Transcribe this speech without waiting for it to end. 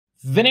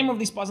The name of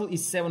this puzzle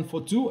is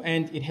 742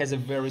 and it has a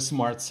very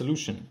smart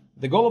solution.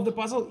 The goal of the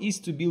puzzle is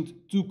to build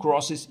 2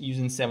 crosses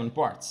using 7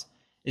 parts.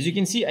 As you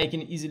can see, I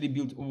can easily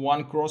build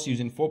 1 cross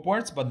using 4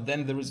 parts, but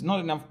then there is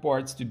not enough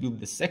parts to build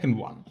the second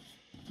one.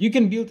 You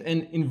can build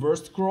an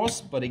inverted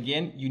cross, but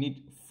again, you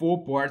need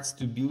 4 parts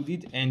to build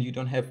it and you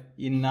don't have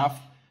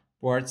enough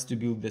parts to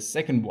build the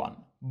second one.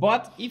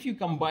 But if you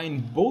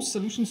combine both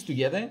solutions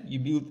together, you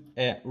build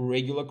a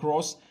regular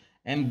cross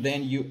and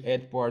then you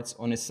add parts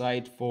on a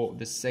side for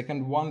the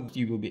second one,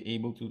 you will be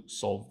able to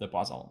solve the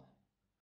puzzle.